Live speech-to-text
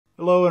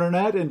Hello,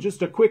 Internet, and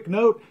just a quick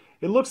note,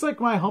 it looks like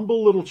my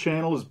humble little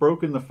channel has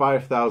broken the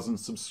 5,000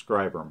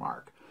 subscriber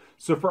mark.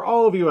 So for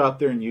all of you out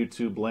there in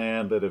YouTube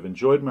land that have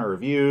enjoyed my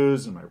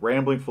reviews and my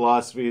rambling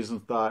philosophies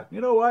and thought,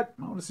 you know what,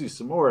 I want to see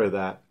some more of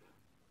that,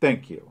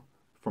 thank you.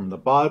 From the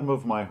bottom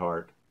of my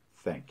heart,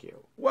 thank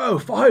you. Whoa,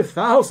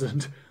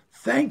 5,000?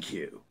 Thank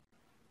you.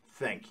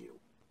 Thank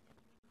you.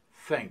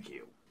 Thank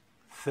you.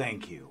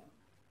 Thank you.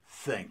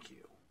 Thank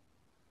you.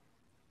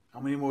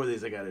 How many more of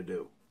these I gotta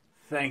do?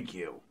 Thank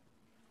you.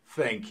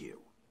 Thank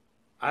you.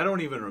 I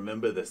don't even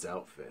remember this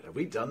outfit. Have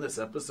we done this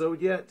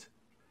episode yet?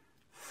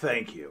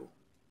 Thank you.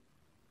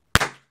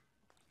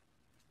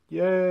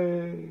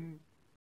 Yay.